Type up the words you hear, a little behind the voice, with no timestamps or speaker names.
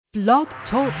Blog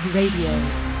Talk Radio.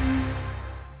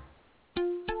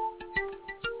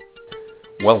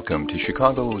 Welcome to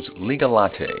Chicago's Legal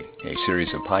Latte, a series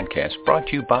of podcasts brought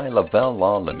to you by Lavelle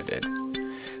Law Limited.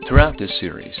 Throughout this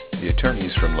series, the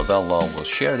attorneys from Lavelle Law will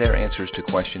share their answers to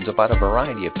questions about a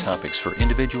variety of topics for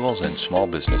individuals and small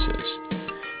businesses.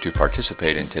 To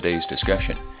participate in today's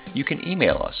discussion, you can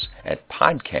email us at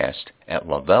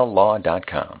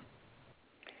podcast@lavellelaw.com.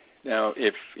 Now,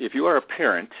 if you are a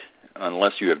parent,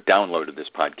 unless you have downloaded this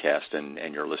podcast and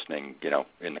you're listening,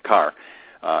 in the car,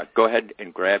 go ahead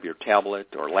and grab your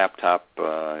tablet or laptop,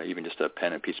 even just a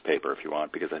pen and piece of paper if you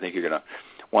want, because I think you're going to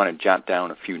want to jot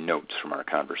down a few notes from our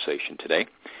conversation today.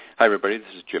 Hi, everybody.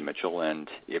 This is Jim Mitchell, and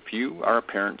if you are a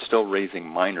parent still raising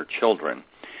minor children,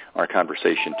 our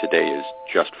conversation today is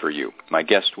just for you. My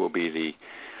guest will be the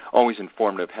always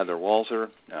informative Heather Walser,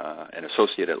 an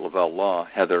associate at Lavelle Law.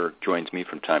 Heather joins me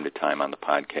from time to time on the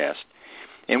podcast,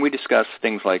 and we discuss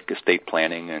things like estate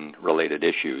planning and related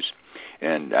issues.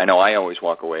 And I know I always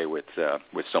walk away with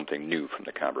something new from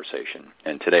the conversation,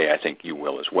 and today I think you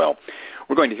will as well.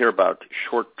 We're going to hear about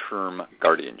short-term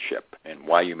guardianship and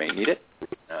why you may need it.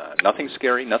 Nothing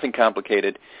scary, nothing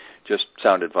complicated, just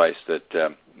sound advice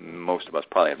that most of us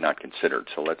probably have not considered.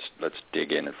 So let's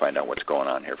dig in and find out what's going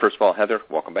on here. First of all, Heather,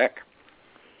 welcome back.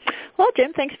 Well,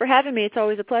 Jim, thanks for having me. It's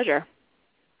always a pleasure.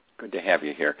 Good to have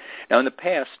you here. Now, in the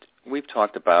past, we've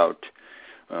talked about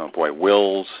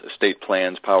wills, estate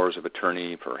plans, powers of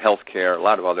attorney for health care, a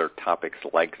lot of other topics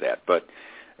like that. But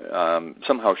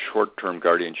somehow short-term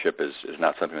guardianship is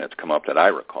not something that's come up that I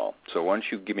recall. So why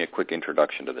don't you give me a quick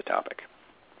introduction to the topic?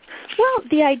 Well,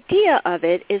 the idea of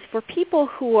it is for people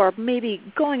who are maybe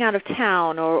going out of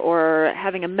town or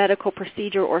having a medical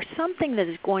procedure or something that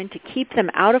is going to keep them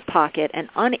out of pocket and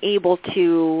unable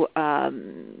to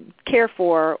care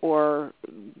for or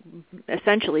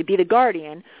essentially be the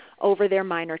guardian over their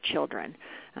minor children.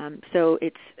 So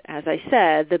it's, as I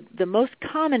said, the most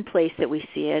common place that we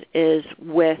see it is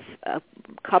with a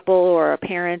couple or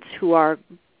parents who are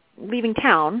leaving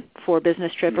town for a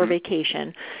business trip or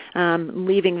vacation,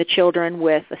 leaving the children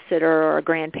with a sitter or a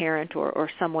grandparent or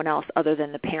someone else other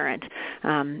than the parent,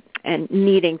 and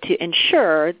needing to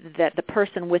ensure that the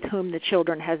person with whom the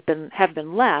children have been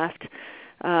left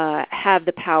have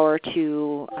the power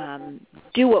to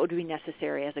do what would be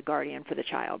necessary as a guardian for the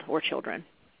child or children.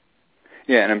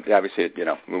 Yeah, and obviously,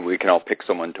 we can all pick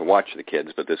someone to watch the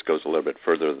kids, but this goes a little bit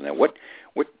further than that. What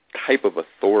type of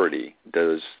authority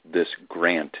does this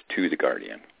grant to the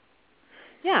guardian?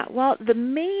 Yeah, well, the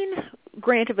main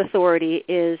grant of authority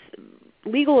is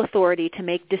legal authority to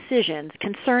make decisions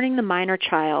concerning the minor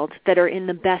child that are in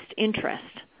the best interest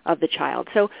of the child.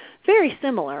 So very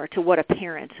similar to what a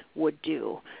parent would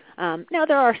do. Now,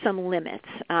 there are some limits.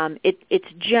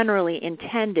 It's generally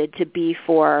intended to be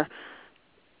for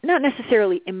not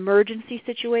necessarily emergency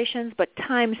situations, but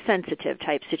time-sensitive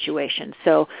type situations.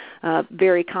 So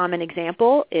very common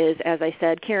example is, as I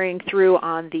said, carrying through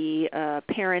on the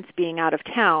parents being out of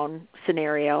town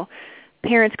scenario.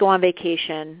 Parents go on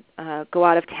vacation, go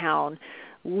out of town,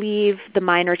 leave the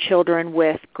minor children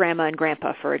with grandma and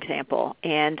grandpa, for example,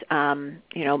 and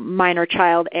minor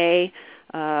child A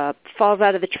falls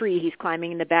out of the tree he's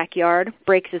climbing in the backyard,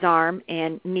 breaks his arm,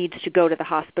 and needs to go to the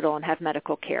hospital and have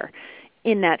medical care.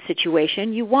 In that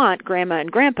situation, you want grandma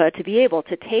and grandpa to be able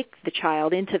to take the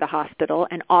child into the hospital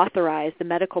and authorize the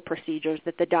medical procedures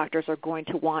that the doctors are going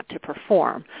to want to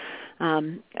perform.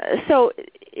 So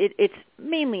it's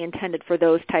mainly intended for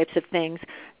those types of things,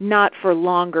 not for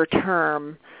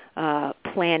longer-term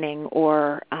planning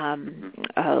or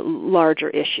larger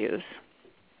issues.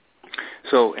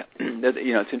 So,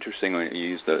 it's interesting when you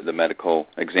use the medical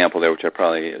example there, which I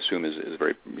probably assume is a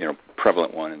very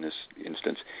prevalent one in this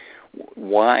instance.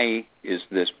 Why is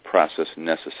this process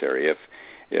necessary? If,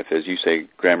 as you say,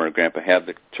 grandma or grandpa have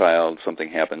the child, something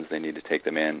happens, they need to take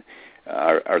them in,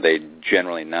 are they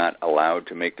generally not allowed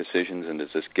to make decisions, and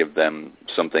does this give them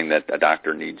something that a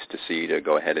doctor needs to see to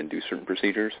go ahead and do certain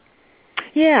procedures?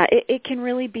 Yeah, it can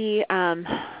really be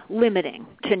limiting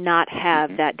to not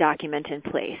have that document in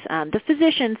place. The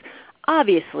physicians,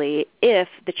 obviously, if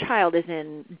the child is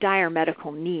in dire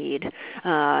medical need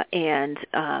and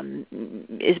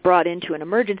is brought into an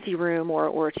emergency room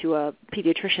or to a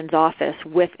pediatrician's office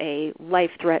with a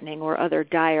life-threatening or other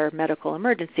dire medical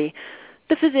emergency,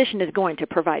 the physician is going to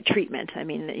provide treatment,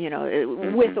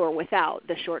 with or without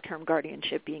the short-term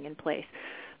guardianship being in place.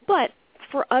 But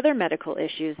for other medical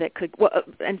issues that could,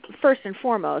 and first and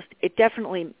foremost, it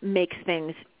definitely makes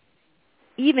things,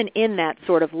 even in that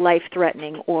sort of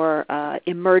life-threatening or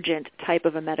emergent type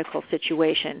of a medical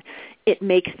situation, it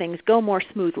makes things go more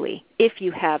smoothly if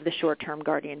you have the short-term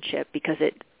guardianship, because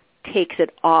it takes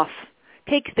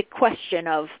the question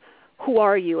of who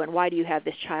are you and why do you have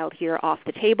this child here off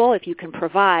the table. If you can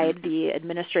provide the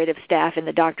administrative staff in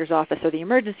the doctor's office or the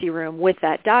emergency room with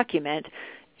that document,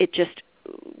 it just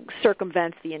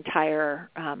circumvents the entire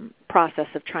process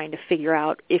of trying to figure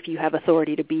out if you have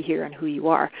authority to be here and who you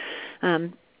are.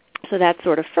 So that's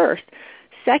sort of first.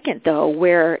 Second, though,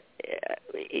 where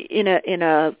in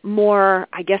a more,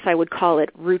 I guess I would call it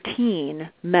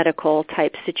routine medical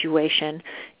type situation,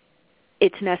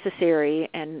 it's necessary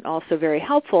and also very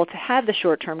helpful to have the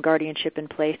short-term guardianship in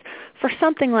place for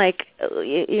something like,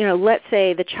 let's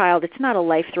say the child, it's not a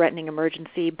life-threatening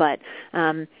emergency, but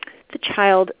the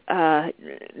child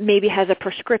maybe has a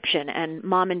prescription and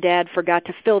mom and dad forgot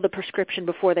to fill the prescription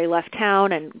before they left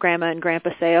town, and grandma and grandpa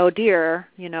say, oh dear,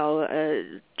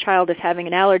 child is having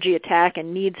an allergy attack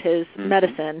and needs his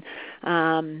medicine.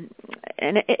 And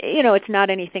it's not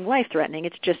anything life-threatening.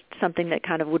 It's just something that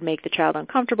kind of would make the child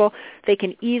uncomfortable. They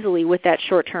can easily, with that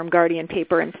short-term guardian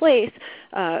paper in place,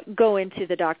 go into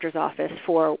the doctor's office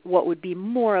for what would be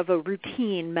more of a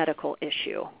routine medical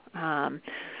issue.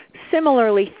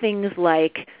 Similarly, things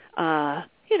like,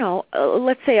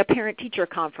 let's say a parent-teacher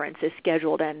conference is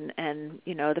scheduled and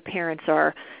the parents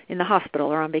are in the hospital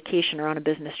or on vacation or on a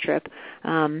business trip.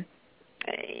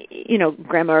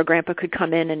 Grandma or grandpa could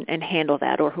come in and handle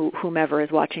that, or whomever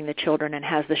is watching the children and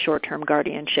has the short-term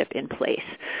guardianship in place.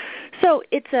 So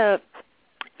it's to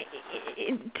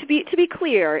be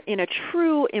clear, in a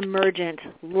true emergent,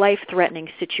 life-threatening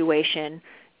situation,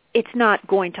 it's not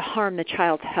going to harm the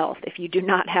child's health if you do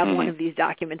not have one of these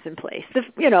documents in place.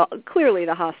 Clearly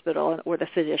the hospital or the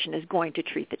physician is going to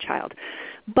treat the child,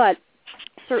 but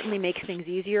certainly makes things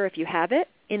easier if you have it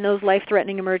in those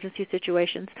life-threatening emergency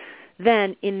situations.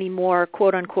 Then in the more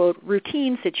quote-unquote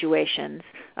routine situations,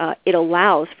 it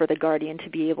allows for the guardian to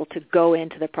be able to go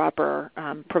into the proper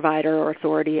provider or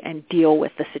authority and deal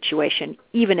with the situation,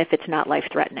 even if it's not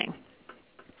life-threatening.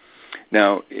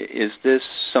 Now, is this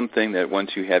something that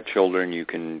once you have children, you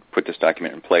can put this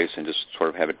document in place and just sort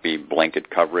of have it be blanket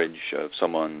coverage of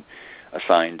someone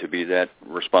assigned to be that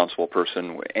responsible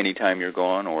person anytime you're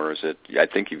gone, or is it, I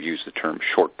think you've used the term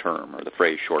short-term or the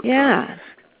phrase short-term. Yeah.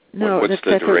 No, what's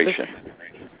the duration?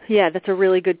 That's a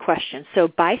really good question. So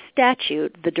by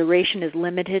statute, the duration is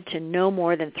limited to no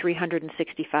more than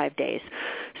 365 days.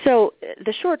 So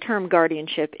the short-term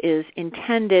guardianship is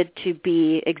intended to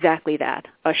be exactly that,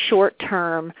 a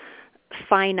short-term,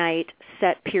 finite,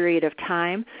 set period of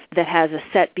time that has a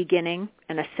set beginning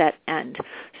and a set end.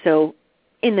 So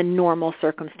in the normal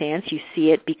circumstance, you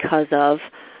see it because of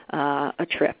a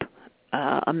trip,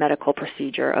 a medical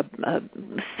procedure,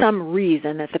 some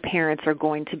reason that the parents are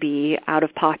going to be out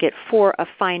of pocket for a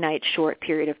finite short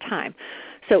period of time.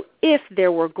 So if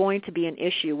there were going to be an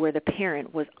issue where the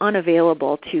parent was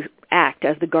unavailable to act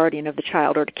as the guardian of the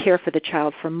child or to care for the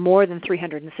child for more than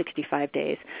 365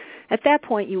 days, at that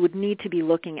point you would need to be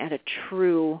looking at a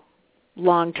true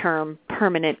long-term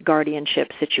permanent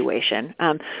guardianship situation.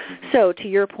 So to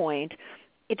your point,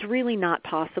 it's really not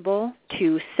possible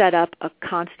to set up a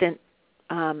constant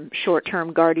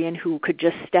short-term guardian who could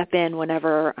just step in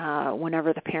whenever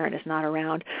the parent is not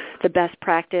around. The best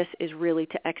practice is really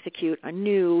to execute a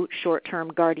new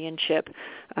short-term guardianship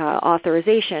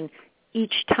authorization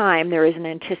each time there is an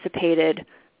anticipated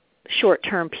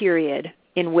short-term period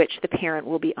in which the parent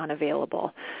will be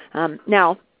unavailable.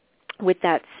 Now, with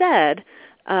that said,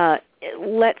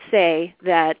 let's say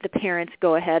that the parents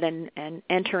go ahead and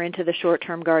enter into the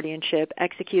short-term guardianship,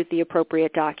 execute the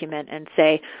appropriate document, and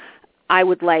say, I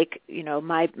would like,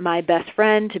 my best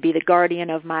friend to be the guardian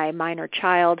of my minor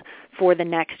child for the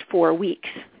next 4 weeks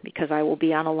because I will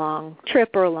be on a long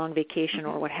trip or a long vacation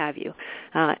or what have you.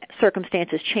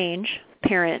 Circumstances change.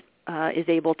 Parent is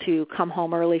able to come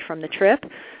home early from the trip.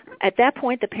 At that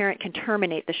point, the parent can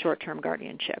terminate the short-term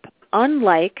guardianship.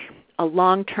 Unlike a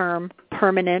long-term,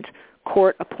 permanent,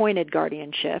 court-appointed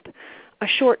guardianship, a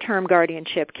short-term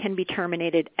guardianship can be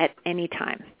terminated at any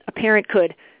time. A parent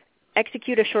could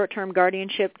execute a short-term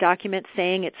guardianship document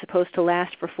saying it's supposed to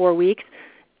last for 4 weeks,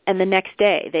 and the next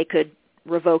day they could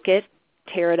revoke it,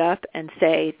 tear it up, and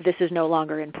say this is no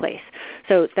longer in place.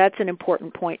 So that's an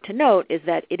important point to note, is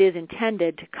that it is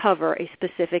intended to cover a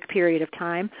specific period of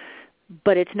time,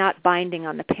 but it's not binding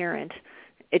on the parent.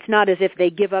 It's not as if they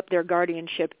give up their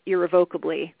guardianship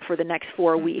irrevocably for the next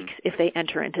 4 weeks if they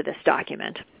enter into this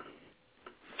document.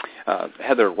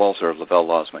 Heather Walser of Lavelle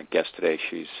Law is my guest today.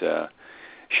 She's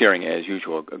sharing, as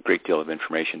usual, a great deal of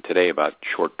information today about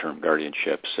short-term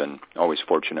guardianships, and always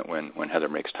fortunate when Heather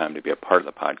makes time to be a part of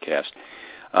the podcast.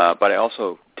 But I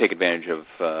also take advantage of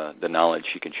the knowledge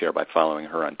she can share by following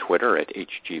her on Twitter at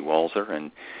 @HGWalser,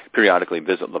 and periodically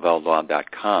visit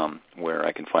lavellelaw.com, where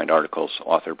I can find articles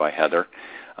authored by Heather,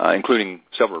 including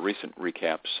several recent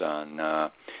recaps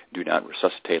on do not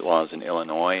resuscitate laws in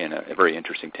Illinois and a very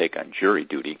interesting take on jury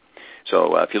duty.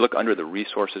 So if you look under the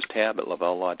resources tab at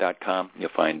lavellelaw.com, you'll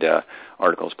find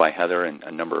articles by Heather and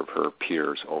a number of her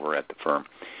peers over at the firm.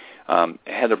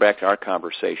 Heather, back to our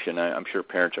conversation, I'm sure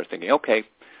parents are thinking, okay,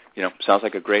 sounds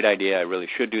like a great idea. I really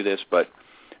should do this, but,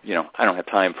 I don't have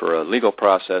time for a legal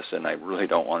process, and I really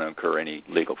don't want to incur any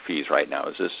legal fees right now.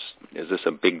 Is this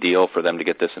a big deal for them to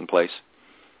get this in place?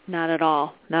 Not at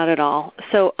all. Not at all.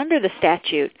 So under the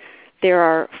statute, there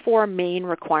are 4 main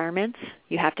requirements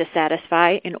you have to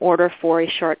satisfy in order for a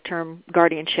short-term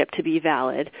guardianship to be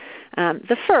valid.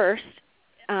 The first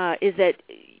is that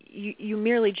you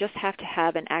merely just have to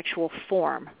have an actual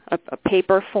form, a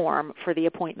paper form for the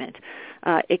appointment.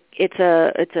 It's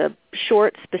a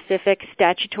short, specific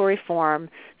statutory form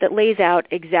that lays out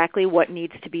exactly what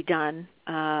needs to be done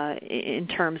in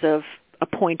terms of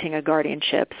appointing a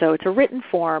guardianship. So it's a written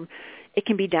form. It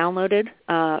can be downloaded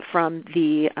from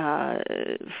the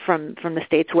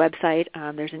state's website.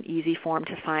 There's an easy form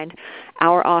to find.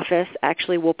 Our office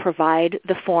actually will provide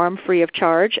the form free of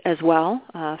charge as well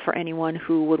for anyone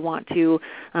who would want to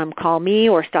call me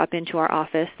or stop into our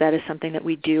office. That is something that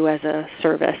we do as a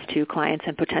service to clients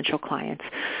and potential clients.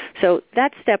 So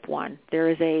that's step 1. There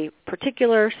is a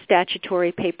particular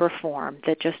statutory paper form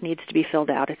that just needs to be filled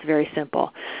out. It's very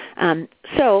simple.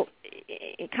 So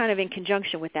kind of in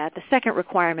conjunction with that, the second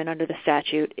requirement under the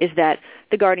statute is that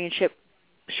the guardianship,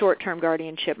 short-term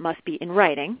guardianship, must be in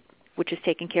writing, which is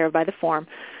taken care of by the form.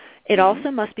 It also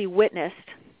must be witnessed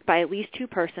by at least 2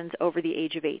 persons over the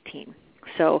age of 18.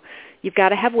 So you've got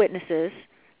to have witnesses.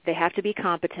 They have to be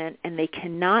competent, and they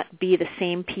cannot be the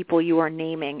same people you are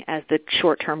naming as the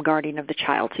short-term guardian of the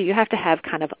child. So you have to have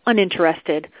kind of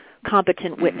uninterested,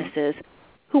 competent witnesses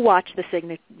who watch the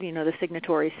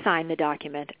signatories sign the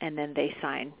document, and then they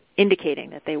sign, indicating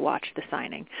that they watched the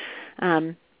signing.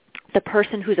 The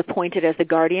person who's appointed as the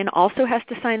guardian also has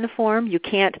to sign the form. You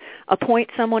can't appoint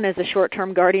someone as a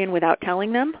short-term guardian without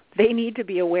telling them. They need to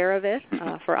be aware of it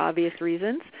for obvious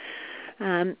reasons.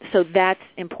 So that's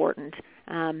important.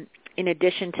 In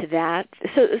addition to that,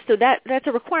 so that's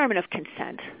a requirement of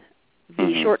consent.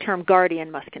 The short-term guardian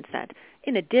must consent.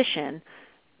 In addition,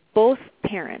 both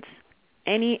parents,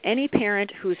 any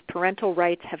parent whose parental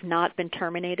rights have not been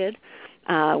terminated,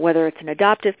 whether it's an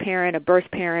adoptive parent, a birth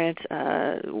parent,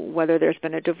 whether there's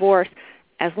been a divorce,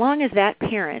 as long as that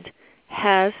parent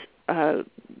has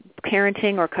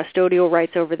parenting or custodial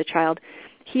rights over the child,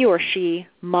 he or she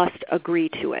must agree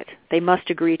to it. They must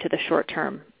agree to the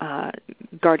short-term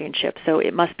guardianship. So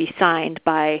it must be signed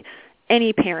by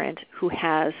any parent who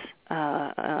has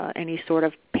any sort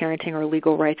of parenting or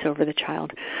legal rights over the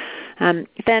child.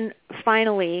 Then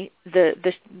finally,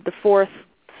 the fourth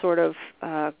sort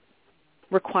of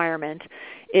requirement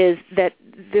is that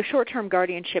the short-term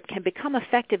guardianship can become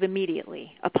effective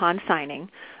immediately upon signing,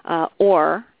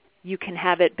 or you can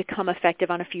have it become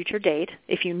effective on a future date.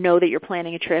 If you know that you're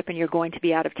planning a trip and you're going to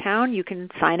be out of town, you can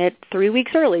sign it 3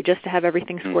 weeks early just to have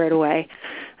everything squared away.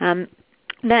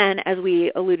 Then, as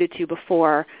we alluded to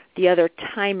before, the other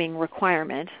timing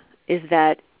requirement is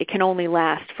that it can only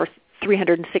last for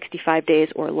 365 days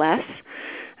or less.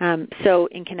 So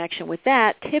in connection with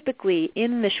that, typically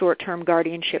in the short-term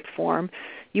guardianship form,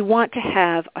 you want to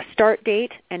have a start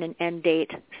date and an end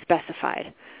date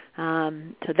specified.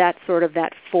 So that's sort of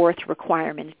that fourth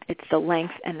requirement. It's the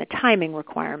length and the timing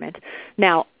requirement.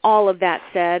 Now, all of that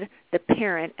said, the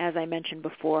parent, as I mentioned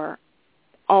before,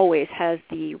 always has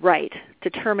the right to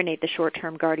terminate the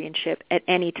short-term guardianship at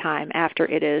any time after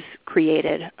it is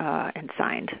created and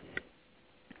signed.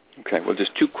 Okay, well,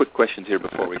 just 2 quick questions here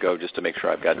before we go, just to make sure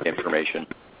I've got the information.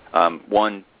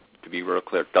 One, to be real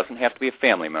clear, it doesn't have to be a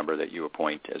family member that you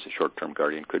appoint as a short-term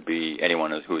guardian. It could be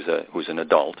anyone who's an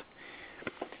adult.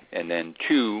 And then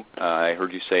 2, I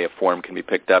heard you say a form can be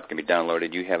picked up, can be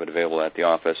downloaded. You have it available at the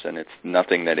office, and it's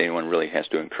nothing that anyone really has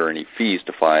to incur any fees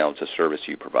to file. It's a service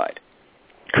you provide.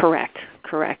 Correct.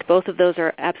 Both of those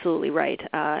are absolutely right.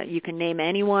 You can name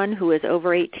anyone who is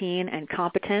over 18 and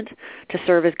competent to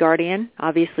serve as guardian.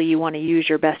 Obviously, you want to use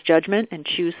your best judgment and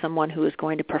choose someone who is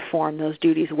going to perform those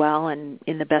duties well and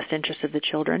in the best interest of the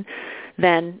children.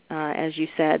 Then, as you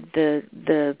said,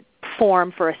 the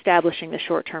form for establishing the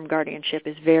short-term guardianship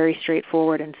is very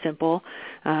straightforward and simple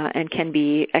and can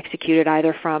be executed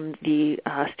either from the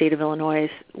state of Illinois'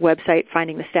 website,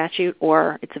 Finding the Statute,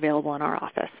 or it's available in our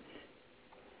office.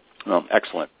 Well,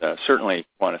 excellent. Certainly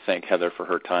want to thank Heather for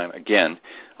her time. Again,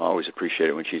 I always appreciate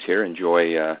it when she's here.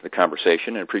 Enjoy the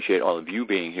conversation and appreciate all of you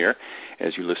being here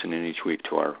as you listen in each week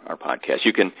to our podcast.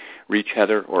 You can reach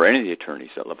Heather or any of the attorneys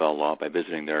at Lavelle Law by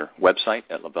visiting their website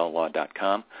at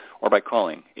lavellelaw.com or by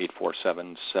calling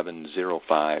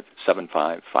 847-705-7555.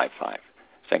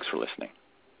 Thanks for listening.